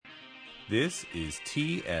This is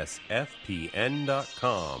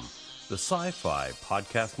TSFPN.com, the Sci-Fi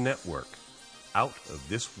Podcast Network, out of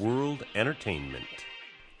this world entertainment.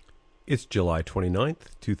 It's July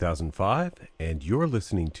 29th, 2005, and you're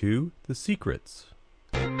listening to The Secrets.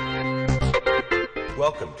 Welcome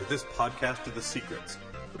to this podcast of The Secrets,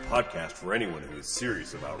 the podcast for anyone who is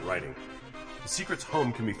serious about writing. The Secrets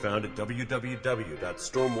home can be found at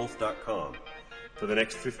www.stormwolf.com. For the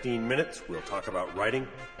next 15 minutes, we'll talk about writing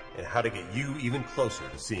and how to get you even closer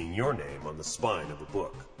to seeing your name on the spine of a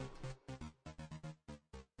book.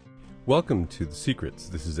 Welcome to The Secrets.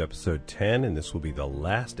 This is episode 10, and this will be the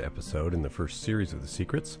last episode in the first series of The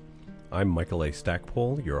Secrets. I'm Michael A.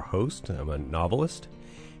 Stackpole, your host. I'm a novelist,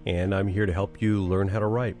 and I'm here to help you learn how to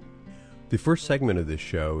write. The first segment of this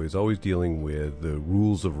show is always dealing with the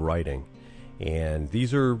rules of writing, and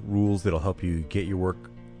these are rules that'll help you get your work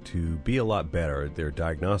to be a lot better. They're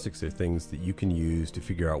diagnostics, they're things that you can use to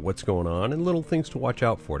figure out what's going on and little things to watch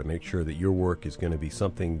out for to make sure that your work is going to be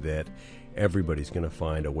something that everybody's going to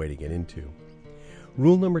find a way to get into.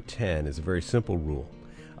 Rule number 10 is a very simple rule.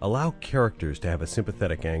 Allow characters to have a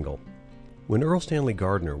sympathetic angle. When Earl Stanley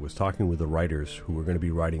Gardner was talking with the writers who were going to be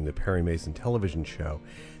writing the Perry Mason television show,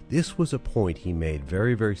 this was a point he made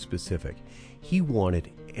very, very specific. He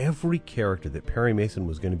wanted every character that Perry Mason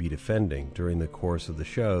was going to be defending during the course of the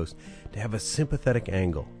shows to have a sympathetic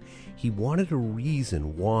angle. He wanted a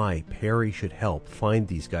reason why Perry should help find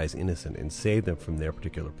these guys innocent and save them from their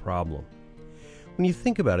particular problem. When you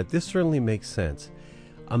think about it, this certainly makes sense.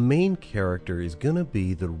 A main character is going to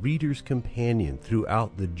be the reader's companion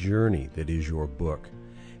throughout the journey that is your book.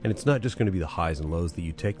 And it's not just going to be the highs and lows that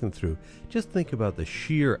you take them through. Just think about the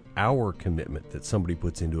sheer hour commitment that somebody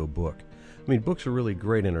puts into a book. I mean, books are really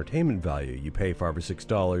great entertainment value. You pay $5 or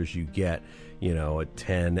 $6, you get,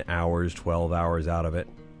 10 hours, 12 hours out of it.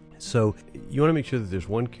 So you want to make sure that there's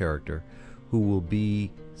one character who will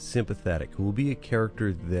be sympathetic, who will be a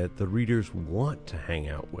character that the readers want to hang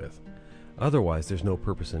out with. Otherwise, there's no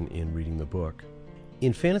purpose in reading the book.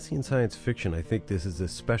 In fantasy and science fiction, I think this is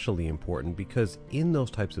especially important because in those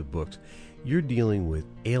types of books, you're dealing with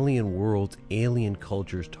alien worlds, alien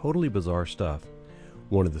cultures, totally bizarre stuff.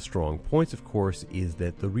 One of the strong points, of course, is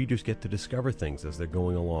that the readers get to discover things as they're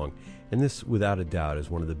going along. And this, without a doubt, is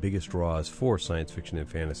one of the biggest draws for science fiction and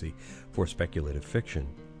fantasy, for speculative fiction.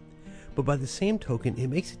 But by the same token, it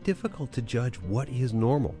makes it difficult to judge what is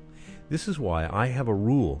normal. This is why I have a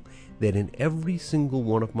rule that in every single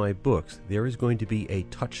one of my books, there is going to be a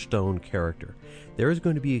touchstone character. There is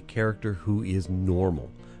going to be a character who is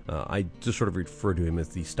normal. I just sort of refer to him as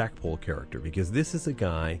the Stackpole character, because this is a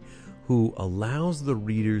guy who allows the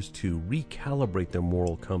readers to recalibrate their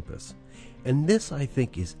moral compass. And this, I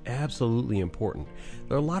think, is absolutely important.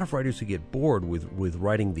 There are a lot of writers who get bored with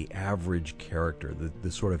writing the average character,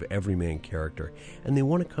 the sort of everyman character, and they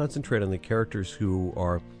want to concentrate on the characters who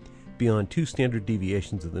are beyond two standard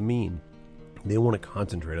deviations of the mean. They want to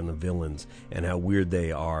concentrate on the villains and how weird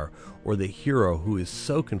they are, or the hero who is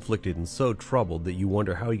so conflicted and so troubled that you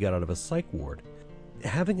wonder how he got out of a psych ward.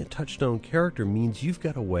 Having a touchstone character means you've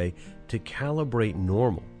got a way to calibrate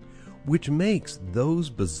normal, which makes those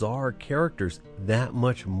bizarre characters that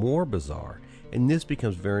much more bizarre, and this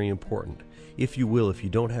becomes very important. If you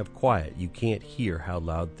don't have quiet, you can't hear how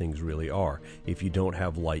loud things really are. If you don't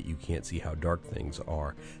have light, you can't see how dark things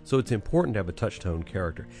are. So it's important to have a touchstone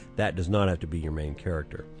character. That does not have to be your main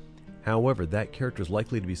character. However, that character is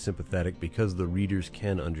likely to be sympathetic because the readers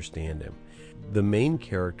can understand him. The main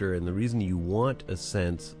character, and the reason you want a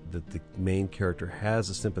sense that the main character has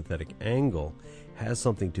a sympathetic angle, has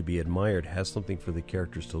something to be admired, has something for the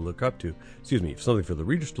characters to look up to, something for the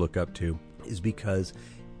readers to look up to, is because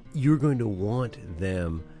you're going to want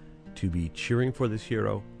them to be cheering for this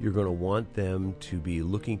hero. You're going to want them to be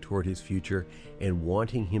looking toward his future and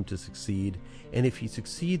wanting him to succeed. And if he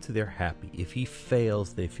succeeds, they're happy. If he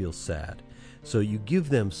fails, they feel sad. So you give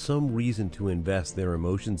them some reason to invest their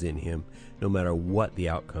emotions in him, no matter what the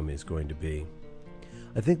outcome is going to be.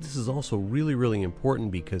 I think this is also really, really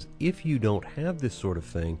important because if you don't have this sort of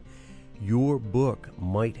thing, your book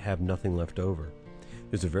might have nothing left over.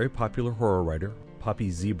 There's a very popular horror writer, Poppy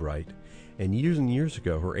Zebright, and years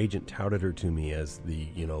ago her agent touted her to me as the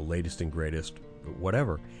latest and greatest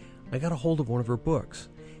whatever. I got a hold of one of her books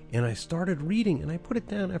and I started reading, and I put it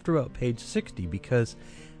down after about page 60 because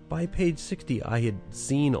by page 60 I had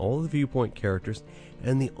seen all the viewpoint characters,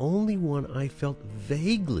 and the only one I felt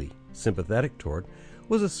vaguely sympathetic toward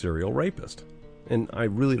was a serial rapist. And I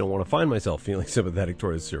really don't want to find myself feeling sympathetic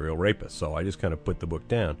toward a serial rapist, so I just kind of put the book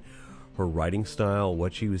down. Her writing style,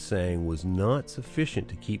 what she was saying, was not sufficient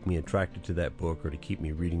to keep me attracted to that book or to keep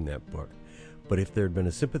me reading that book. But if there had been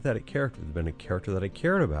a sympathetic character, there had been a character that I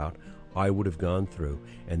cared about, I would have gone through,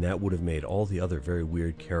 and that would have made all the other very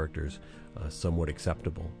weird characters somewhat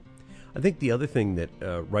acceptable. I think the other thing that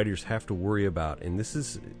writers have to worry about, and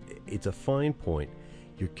it's a fine point,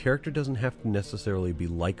 your character doesn't have to necessarily be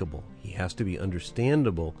likable. He has to be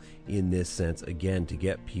understandable in this sense, again, to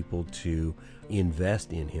get people to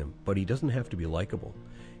invest in him. But he doesn't have to be likable.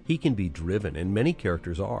 He can be driven, and many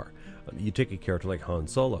characters are. You take a character like Han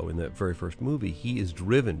Solo in that very first movie, he is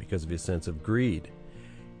driven because of his sense of greed.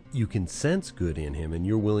 You can sense good in him, and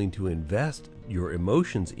you're willing to invest your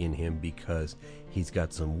emotions in him because he's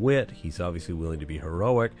got some wit. He's obviously willing to be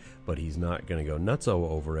heroic, but he's not going to go nutso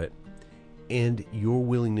over it. And your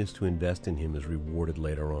willingness to invest in him is rewarded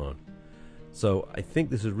later on. So I think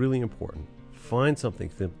this is really important. Find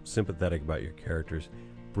something sympathetic about your characters,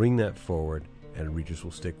 bring that forward, and readers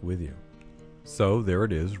will stick with you. So there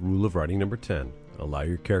it is, rule of writing number 10. Allow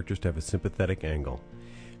your characters to have a sympathetic angle.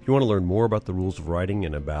 If you want to learn more about the rules of writing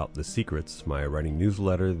and about The Secrets, my writing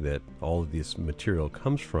newsletter that all of this material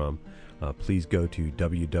comes from, please go to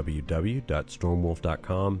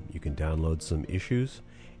www.stormwolf.com. You can download some issues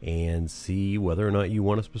and see whether or not you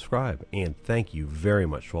want to subscribe. And thank you very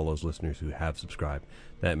much to all those listeners who have subscribed.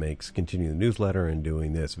 That makes continuing the newsletter and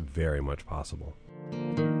doing this very much possible.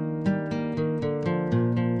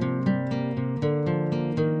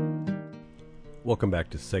 Welcome back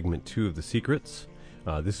to segment 2 of The Secrets.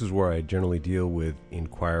 This is where I generally deal with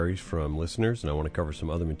inquiries from listeners, and I want to cover some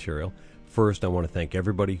other material. First, I want to thank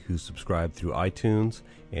everybody who subscribed through iTunes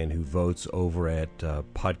and who votes over at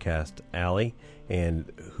Podcast Alley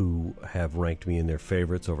and who have ranked me in their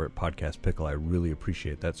favorites over at Podcast Pickle. I really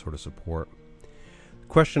appreciate that sort of support. The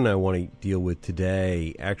question I want to deal with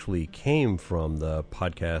today actually came from the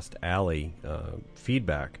Podcast Alley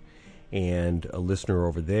feedback. And a listener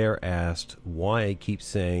over there asked why I keep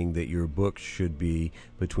saying that your book should be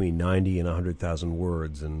between 90 and 100,000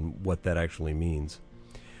 words and what that actually means.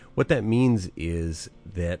 What that means is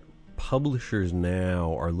that publishers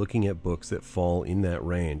now are looking at books that fall in that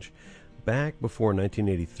range. Back before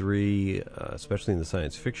 1983, especially in the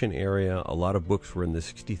science fiction area, a lot of books were in the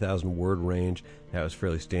 60,000 word range. That was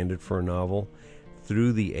fairly standard for a novel.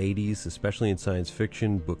 Through the 80s, especially in science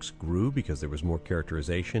fiction, books grew because there was more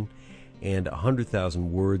characterization. And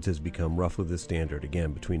 100,000 words has become roughly the standard,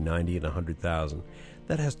 again, between 90 and 100,000.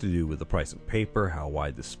 That has to do with the price of paper, how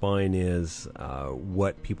wide the spine is,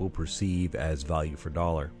 what people perceive as value for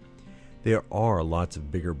dollar. There are lots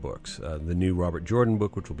of bigger books. The new Robert Jordan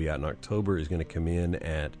book, which will be out in October, is going to come in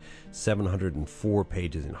at 704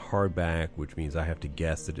 pages in hardback, which means I have to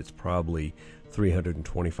guess that it's probably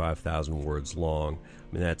 325,000 words long.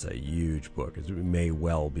 I mean, that's a huge book. It may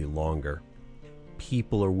well be longer.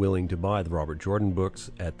 People are willing to buy the Robert Jordan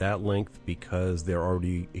books at that length because they're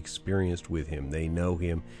already experienced with him. They know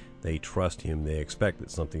him, they trust him, they expect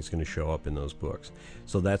that something's going to show up in those books.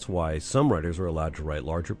 So that's why some writers are allowed to write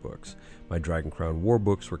larger books. My Dragon Crown War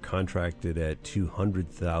books were contracted at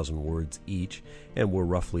 200,000 words each, and we're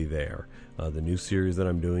roughly there. The new series that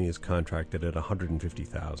I'm doing is contracted at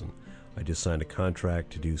 150,000. I just signed a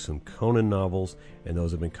contract to do some Conan novels, and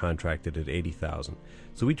those have been contracted at 80,000.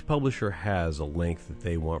 So each publisher has a length that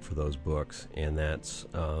they want for those books, and that's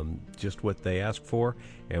just what they ask for.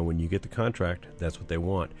 And when you get the contract, that's what they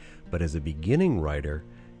want. But as a beginning writer,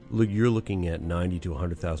 you're looking at 90 to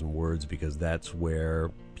 100,000 words because that's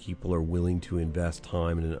where people are willing to invest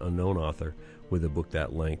time in an unknown author with a book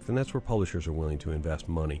that length, and that's where publishers are willing to invest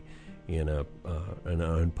money in an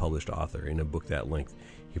unpublished author in a book that length.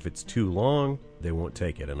 If it's too long, they won't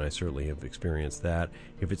take it, and I certainly have experienced that.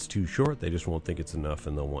 If it's too short, they just won't think it's enough,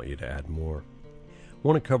 and they'll want you to add more. I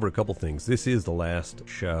want to cover a couple things. This is the last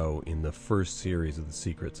show in the first series of The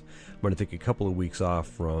Secrets. I'm going to take a couple of weeks off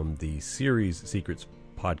from the series Secrets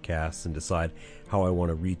podcasts and decide how I want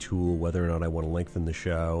to retool, whether or not I want to lengthen the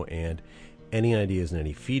show, and any ideas and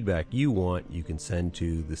any feedback you want, you can send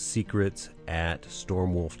to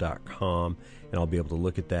thesecrets@stormwolf.com, and I'll be able to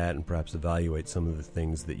look at that and perhaps evaluate some of the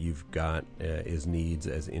things that you've got as needs,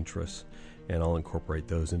 as interests, and I'll incorporate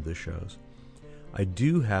those into the shows. I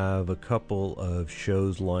do have a couple of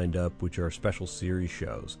shows lined up which are special series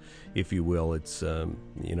shows, if you will. It's,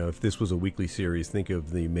 if this was a weekly series, think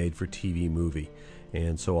of the made-for-TV movie,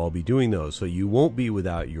 and so I'll be doing those. So you won't be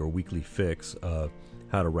without your weekly fix of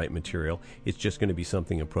how to write material. It's just going to be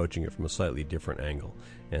something approaching it from a slightly different angle.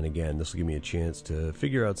 And again, this will give me a chance to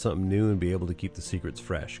figure out something new and be able to keep the secrets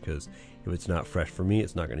fresh, because if it's not fresh for me,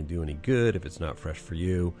 it's not going to do any good. If it's not fresh for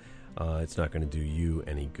you, it's not going to do you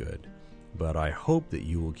any good. But I hope that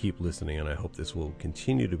you will keep listening, and I hope this will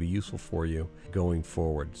continue to be useful for you going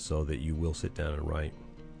forward so that you will sit down and write.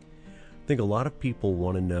 I think a lot of people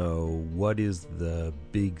want to know what is the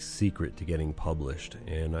big secret to getting published,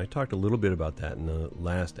 and I talked a little bit about that in the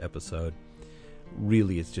last episode.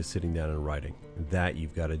 Really, it's just sitting down and writing. That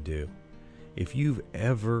you've got to do. If you've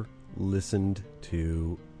ever listened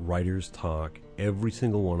to writers talk, every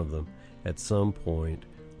single one of them at some point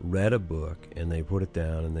read a book and they put it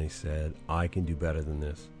down and they said, I can do better than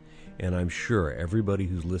this. And I'm sure everybody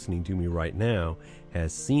who's listening to me right now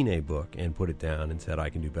has seen a book and put it down and said, I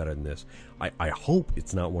can do better than this. I hope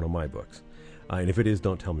it's not one of my books. And if it is,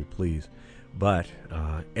 don't tell me, please. But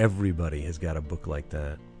everybody has got a book like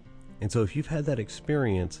that. And so if you've had that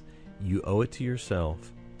experience, you owe it to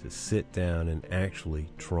yourself to sit down and actually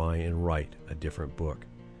try and write a different book.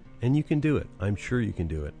 And you can do it. I'm sure you can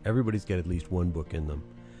do it. Everybody's got at least one book in them.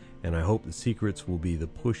 And I hope The Secrets will be the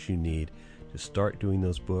push you need to start doing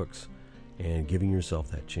those books and giving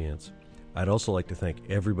yourself that chance. I'd also like to thank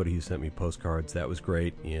everybody who sent me postcards. That was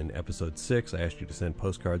great. In episode 6, I asked you to send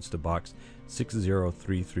postcards to Box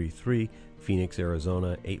 60333, Phoenix,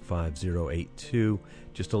 Arizona 85082,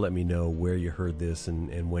 just to let me know where you heard this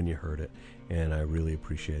and when you heard it. And I really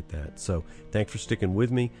appreciate that. So thanks for sticking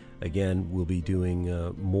with me. Again, we'll be doing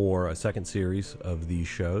a second series of these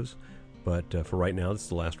shows. But for right now, this is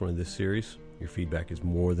the last one of this series. Your feedback is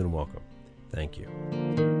more than welcome. Thank you.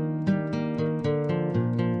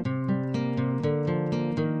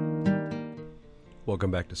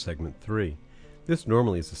 Welcome back to segment 3. This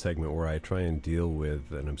normally is a segment where I try and deal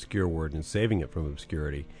with an obscure word and saving it from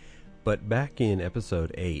obscurity. But back in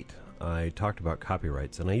episode 8, I talked about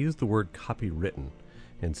copyrights, and I used the word copywritten.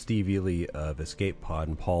 And Steve Ely of Escape Pod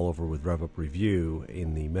and Paul over with Rev Up Review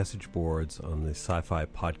in the message boards on the Sci-Fi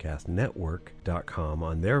Podcast Network.com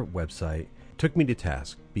on their website took me to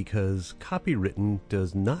task because copywritten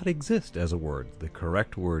does not exist as a word. The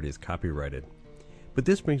correct word is copyrighted. But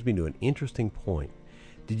this brings me to an interesting point.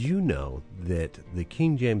 Did you know that the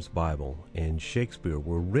King James Bible and Shakespeare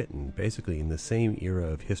were written basically in the same era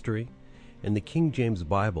of history? And the King James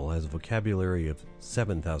Bible has a vocabulary of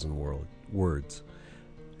 7,000 words.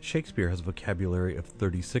 Shakespeare has a vocabulary of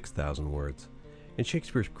 36,000 words. And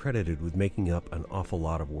Shakespeare's credited with making up an awful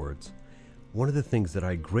lot of words. One of the things that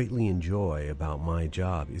I greatly enjoy about my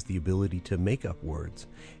job is the ability to make up words,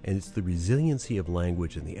 and it's the resiliency of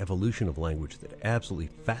language and the evolution of language that absolutely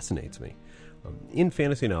fascinates me. In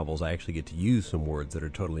fantasy novels, I actually get to use some words that are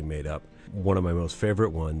totally made up. One of my most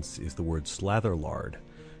favorite ones is the word slatherlard.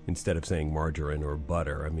 Instead of saying margarine or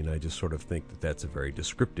butter, I just sort of think that that's a very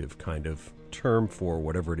descriptive kind of term for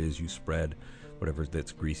whatever it is you spread, whatever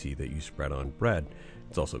that's greasy that you spread on bread.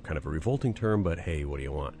 It's also kind of a revolting term, but hey, what do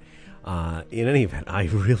you want? In any event, I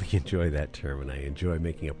really enjoy that term, and I enjoy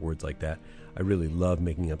making up words like that. I really love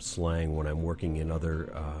making up slang when I'm working in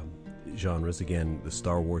other genres. Again, the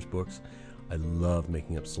Star Wars books, I love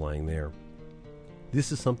making up slang there.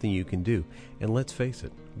 This is something you can do. And let's face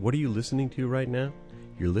it, what are you listening to right now?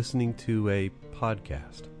 You're listening to a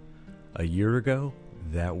podcast. A year ago,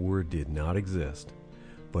 that word did not exist.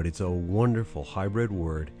 But it's a wonderful hybrid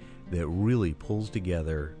word that really pulls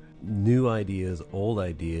together new ideas, old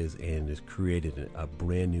ideas, and has created a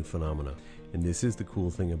brand new phenomena. And this is the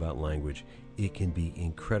cool thing about language. It can be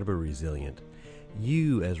incredibly resilient.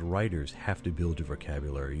 You, as writers, have to build your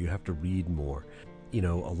vocabulary. You have to read more. A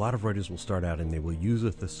lot of writers will start out and they will use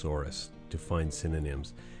a thesaurus to find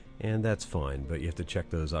synonyms. And that's fine, but you have to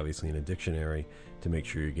check those obviously in a dictionary to make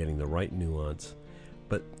sure you're getting the right nuance.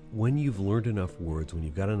 But when you've learned enough words, when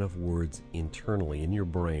you've got enough words internally in your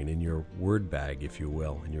brain, in your word bag, if you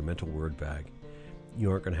will, in your mental word bag,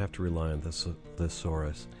 you aren't going to have to rely on the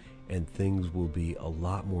thesaurus, and things will be a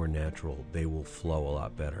lot more natural. They will flow a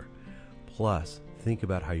lot better. Plus, think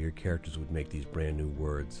about how your characters would make these brand new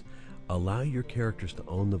words. Allow your characters to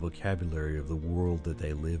own the vocabulary of the world that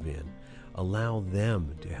they live in. Allow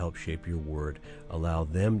them to help shape your word. Allow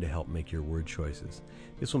them to help make your word choices.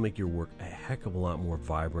 This will make your work a heck of a lot more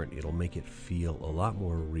vibrant. It'll make it feel a lot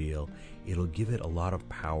more real. It'll give it a lot of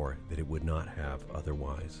power that it would not have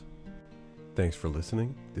otherwise. Thanks for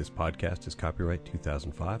listening. This podcast is copyright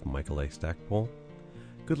 2005, Michael A. Stackpole.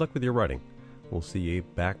 Good luck with your writing. We'll see you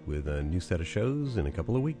back with a new set of shows in a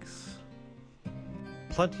couple of weeks.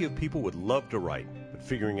 Plenty of people would love to write, but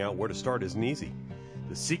figuring out where to start isn't easy.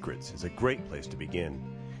 The Secrets is a great place to begin.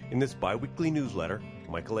 In this bi-weekly newsletter,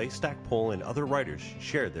 Michael A. Stackpole and other writers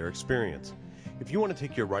share their experience. If you want to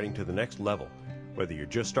take your writing to the next level, whether you're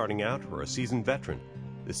just starting out or a seasoned veteran,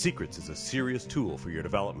 The Secrets is a serious tool for your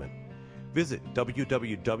development. Visit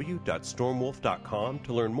www.stormwolf.com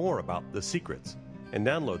to learn more about The Secrets and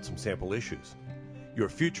download some sample issues. Your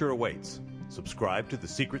future awaits. Subscribe to The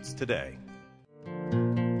Secrets today.